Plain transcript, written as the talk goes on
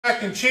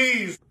Mac and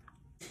cheese.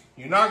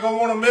 You're not going to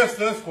want to miss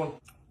this one.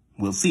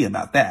 We'll see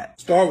about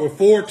that. Start with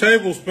 4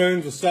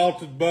 tablespoons of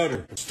salted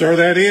butter. Stir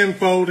that in,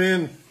 fold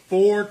in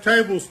 4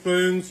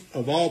 tablespoons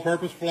of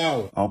all-purpose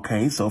flour.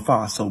 Okay, so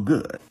far so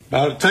good.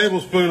 About a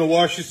tablespoon of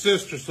wash your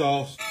sister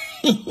sauce.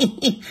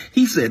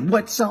 He said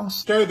what sauce?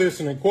 Stir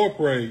this and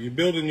incorporate it. You're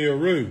building your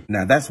roux.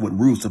 Now that's what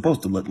roux's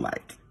supposed to look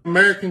like.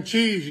 American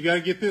cheese, you got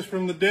to get this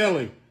from the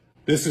deli.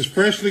 This is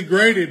freshly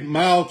grated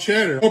mild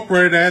cheddar.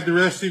 Incorporate, add the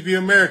rest of your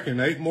American,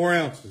 8 more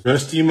ounces.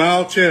 Rest of your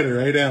mild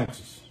cheddar, 8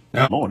 ounces.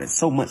 Now, Lord, it's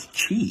so much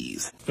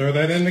cheese. stir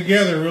that in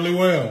together really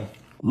well.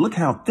 Look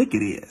how thick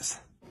it is.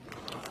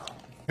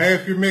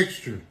 Half your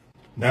mixture.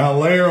 Now a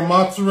layer of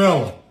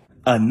mozzarella.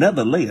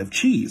 Another layer of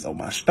cheese on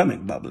my stomach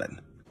bubbling.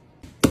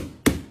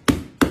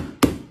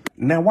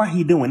 Now why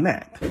he doing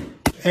that?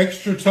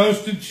 Extra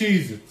toasted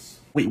Cheez-Its.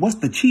 Wait, what's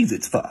the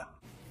Cheez-Its for?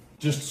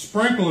 Just a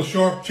sprinkle of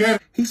sharp cheddar.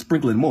 He's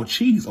sprinkling more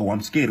cheese. Oh,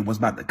 I'm scared of what's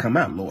about to come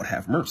out. Lord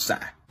have mercy.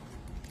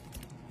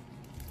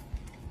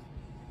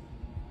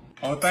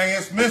 Only thing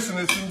it's missing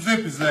is some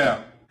zippies out.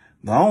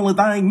 The only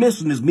thing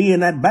missing is me in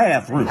that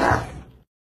bathroom.